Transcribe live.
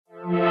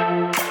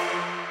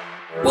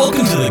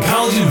Welcome to the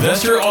College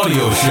Investor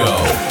Audio Show,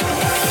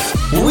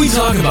 where we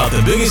talk about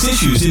the biggest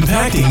issues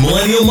impacting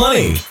millennial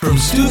money, from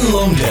student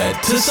loan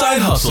debt to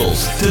side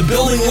hustles to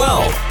building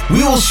wealth.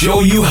 We will show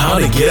you how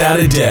to get out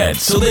of debt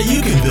so that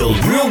you can build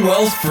real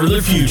wealth for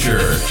the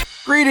future.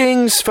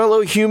 Greetings,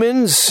 fellow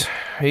humans.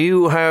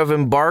 You have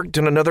embarked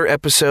on another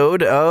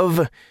episode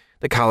of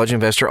the College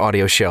Investor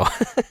Audio Show.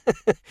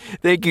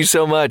 Thank you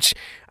so much.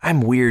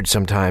 I'm weird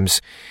sometimes.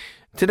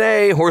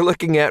 Today, we're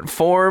looking at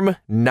Form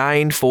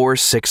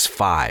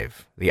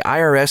 9465, the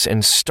IRS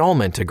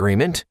installment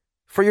agreement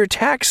for your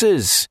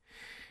taxes.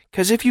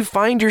 Because if you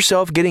find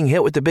yourself getting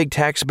hit with a big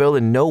tax bill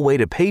and no way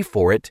to pay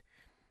for it,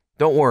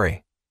 don't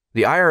worry.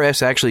 The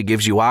IRS actually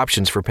gives you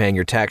options for paying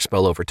your tax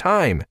bill over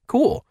time.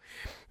 Cool.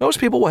 Most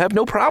people will have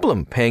no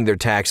problem paying their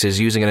taxes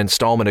using an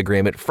installment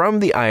agreement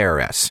from the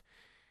IRS.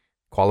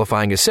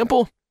 Qualifying is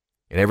simple,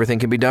 and everything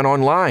can be done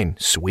online.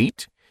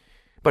 Sweet.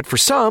 But for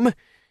some,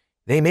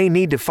 they may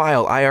need to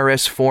file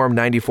IRS Form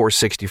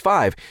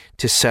 9465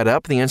 to set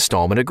up the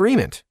installment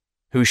agreement.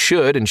 Who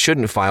should and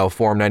shouldn't file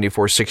Form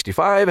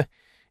 9465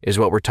 is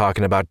what we're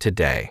talking about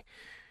today.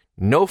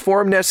 No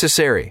form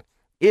necessary.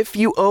 If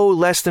you owe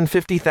less than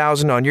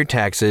 $50,000 on your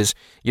taxes,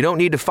 you don't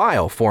need to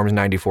file Form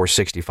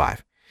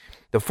 9465.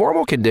 The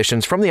formal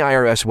conditions from the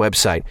IRS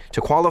website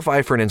to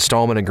qualify for an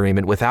installment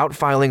agreement without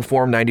filing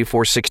Form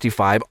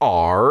 9465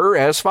 are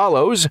as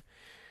follows.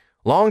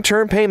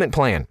 Long-term payment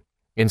plan,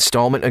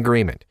 installment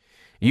agreement.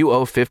 You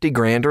owe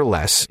 $50,000 or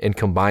less in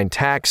combined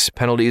tax,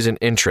 penalties, and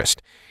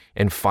interest,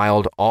 and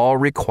filed all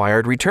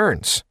required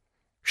returns.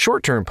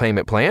 Short-term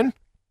payment plan.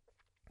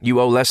 You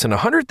owe less than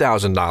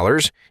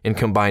 $100,000 in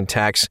combined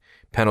tax,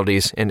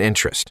 penalties, and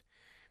interest.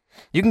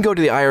 You can go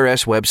to the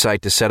IRS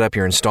website to set up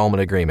your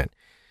installment agreement.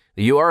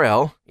 The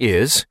URL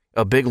is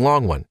a big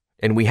long one,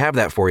 and we have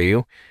that for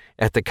you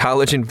at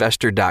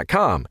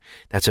thecollegeinvestor.com.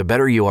 That's a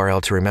better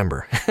URL to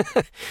remember.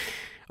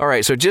 All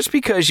right, so just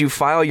because you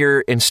file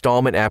your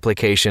installment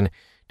application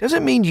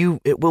doesn't mean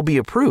it will be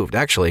approved,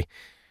 actually.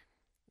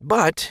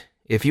 But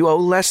if you owe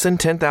less than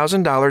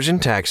 $10,000 in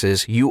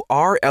taxes, you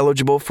are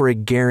eligible for a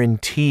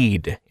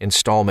guaranteed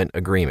installment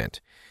agreement.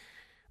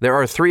 There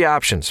are 3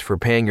 options for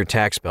paying your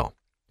tax bill.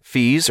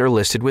 Fees are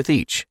listed with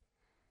each.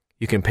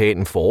 You can pay it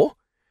in full.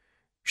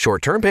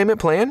 Short-term payment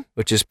plan,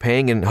 which is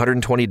paying in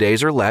 120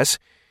 days or less.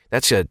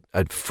 That's a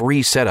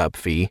free setup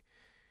fee.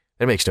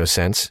 That makes no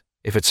sense.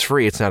 If it's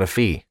free, it's not a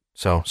fee.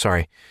 So,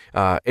 sorry.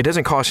 It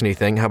doesn't cost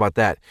anything. How about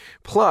that?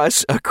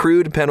 Plus,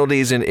 accrued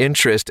penalties and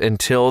interest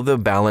until the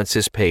balance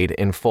is paid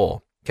in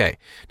full. Okay.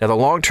 Now, the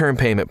long-term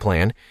payment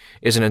plan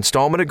is an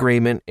installment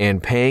agreement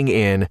and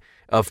paying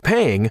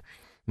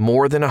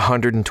more than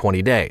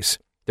 120 days.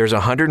 There's a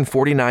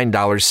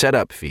 $149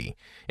 setup fee.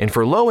 And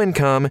for low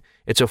income,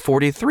 it's a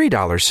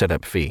 $43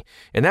 setup fee.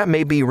 And that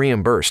may be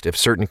reimbursed if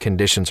certain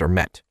conditions are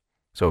met.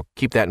 So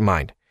keep that in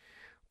mind.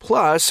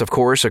 Plus, of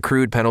course,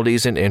 accrued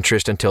penalties and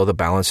interest until the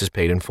balance is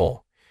paid in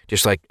full,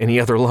 just like any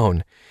other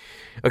loan.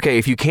 Okay,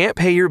 if you can't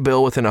pay your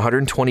bill within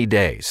 120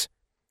 days,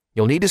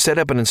 you'll need to set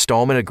up an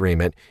installment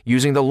agreement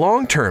using the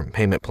long-term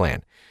payment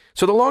plan.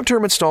 So the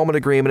long-term installment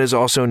agreement is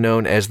also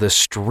known as the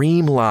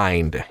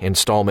streamlined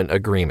installment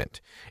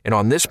agreement. And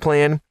on this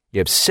plan, you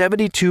have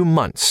 72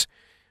 months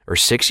or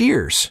 6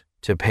 years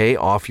to pay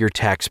off your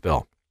tax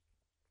bill.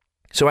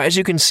 So as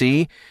you can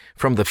see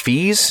from the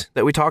fees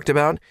that we talked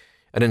about,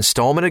 an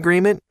installment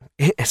agreement,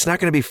 it's not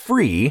going to be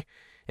free.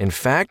 In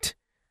fact,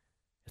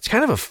 it's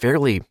kind of a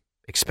fairly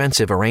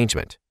expensive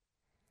arrangement.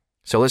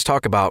 So let's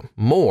talk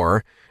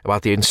more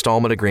about the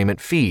installment agreement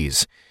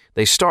fees.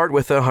 They start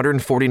with a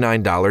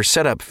 $149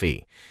 setup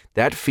fee.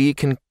 That fee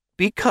can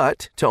be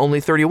cut to only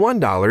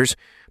 $31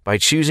 by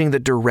choosing the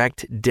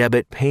direct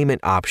debit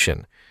payment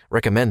option.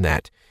 Recommend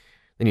that.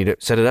 Then you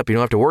set it up, you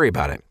don't have to worry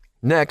about it.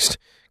 Next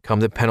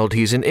come the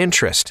penalties and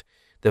interest.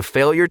 The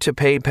failure to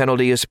pay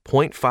penalty is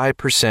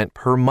 0.5%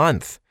 per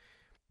month.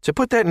 To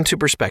put that into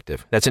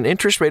perspective, that's an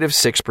interest rate of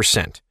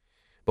 6%.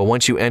 But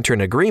once you enter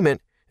an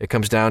agreement, it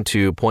comes down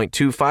to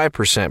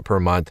 0.25% per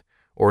month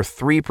or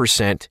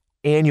 3%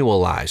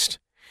 annualized.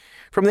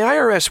 From the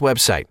IRS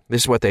website,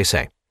 this is what they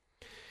say.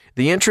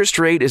 The interest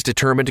rate is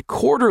determined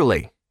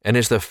quarterly and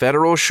is the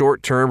federal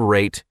short-term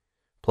rate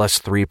plus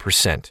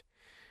 3%.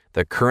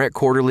 The current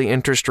quarterly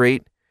interest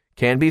rate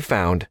can be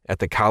found at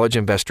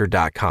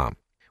thecollegeinvestor.com.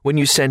 When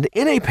you send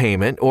in a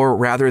payment, or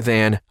rather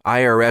than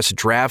IRS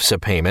drafts a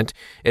payment,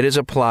 it is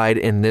applied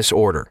in this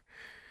order.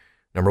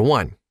 Number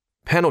 1,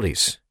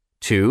 penalties.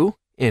 2,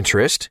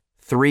 interest.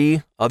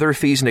 3, other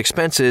fees and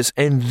expenses.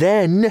 And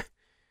then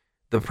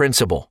the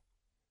principal.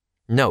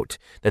 Note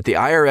that the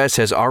IRS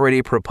has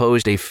already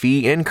proposed a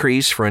fee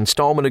increase for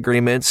installment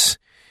agreements.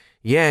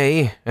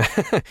 Yay.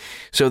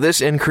 So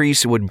this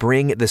increase would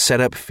bring the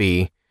setup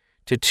fee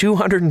to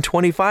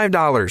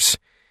 $225.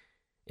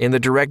 In the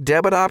direct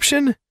debit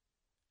option,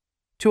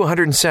 to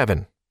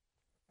 $107.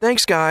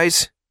 Thanks,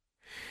 guys.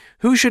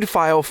 Who should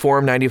file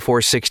Form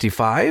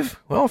 9465?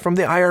 Well, from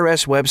the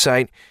IRS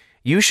website,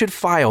 you should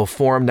file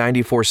Form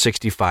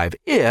 9465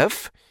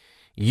 if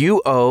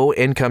you owe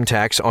income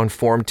tax on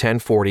Form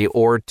 1040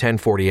 or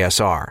 1040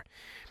 SR.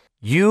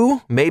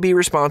 You may be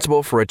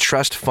responsible for a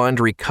trust fund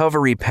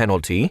recovery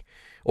penalty,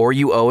 or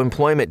you owe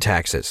employment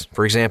taxes.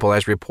 For example,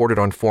 as reported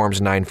on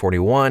Forms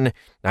 941,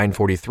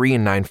 943,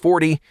 and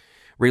 940,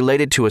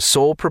 related to a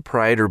sole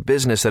proprietor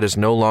business that is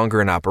no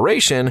longer in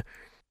operation,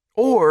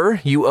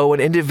 or you owe an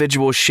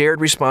individual shared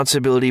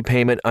responsibility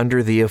payment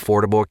under the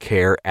Affordable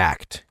Care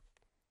Act.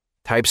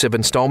 Types of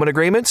installment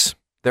agreements?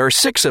 There are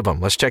 6 of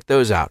them. Let's check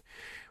those out.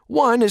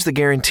 1 is the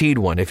guaranteed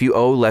one if you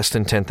owe less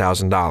than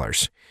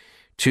 $10,000.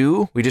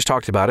 2, we just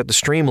talked about it, the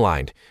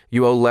streamlined.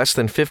 You owe less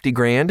than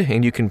 $50,000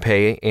 and you can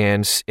pay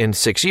in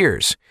 6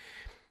 years.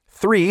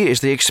 3 is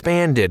the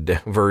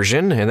expanded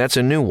version, and that's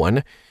a new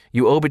one.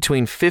 You owe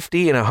between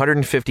 $50,000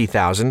 and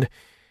 $150,000,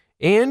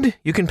 and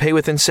you can pay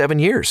within 7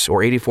 years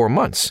or 84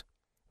 months.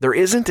 There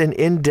isn't an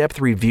in-depth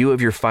review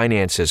of your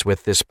finances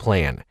with this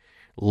plan.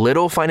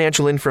 Little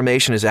financial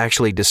information is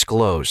actually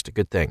disclosed. A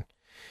good thing.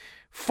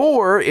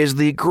 4 is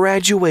the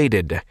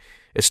graduated.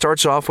 It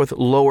starts off with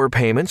lower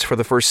payments for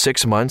the first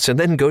 6 months and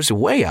then goes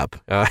way up.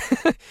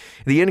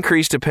 The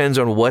increase depends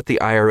on what the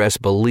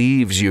IRS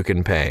believes you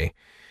can pay.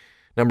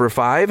 Number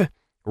 5,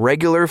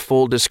 regular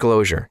full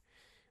disclosure.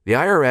 The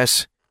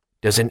IRS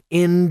does an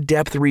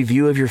in-depth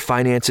review of your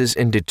finances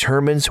and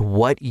determines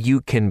what you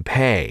can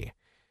pay.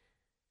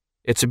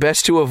 It's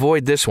best to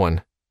avoid this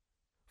one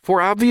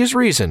for obvious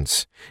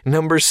reasons.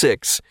 Number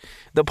 6,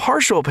 the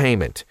partial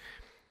payment.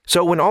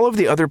 So when all of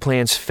the other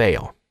plans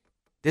fail,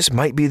 this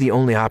might be the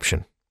only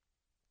option.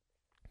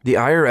 The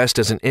IRS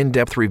does an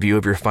in-depth review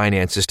of your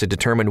finances to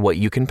determine what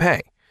you can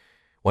pay.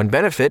 One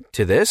benefit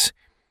to this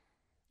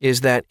is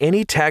that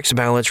any tax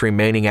balance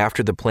remaining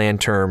after the plan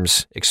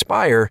terms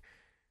expire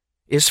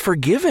is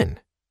forgiven.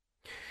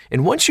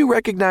 And once you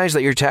recognize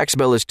that your tax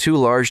bill is too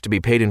large to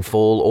be paid in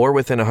full or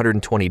within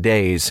 120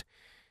 days,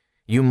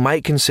 you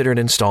might consider an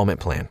installment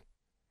plan.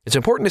 It's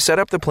important to set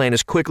up the plan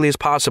as quickly as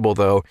possible,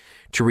 though,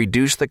 to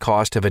reduce the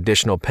cost of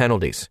additional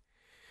penalties.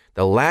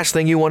 The last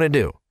thing you want to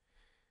do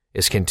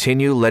is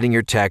continue letting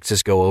your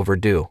taxes go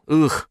overdue.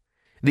 Ugh.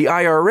 The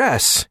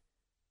IRS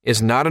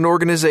is not an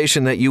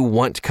organization that you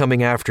want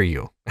coming after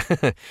you.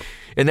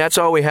 And that's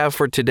all we have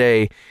for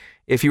today.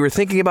 If you were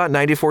thinking about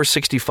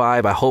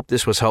 9465, I hope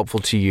this was helpful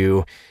to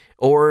you.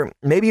 Or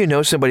maybe you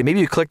know somebody, maybe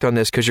you clicked on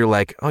this because you're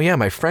like, oh yeah,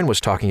 my friend was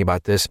talking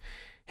about this.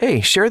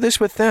 Hey, share this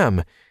with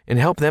them and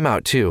help them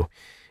out too.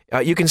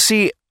 You can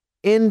see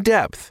an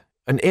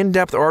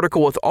in-depth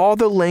article with all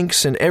the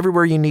links and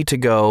everywhere you need to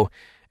go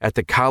at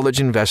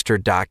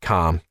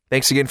thecollegeinvestor.com.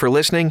 Thanks again for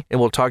listening, and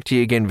we'll talk to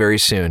you again very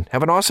soon.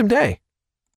 Have an awesome day.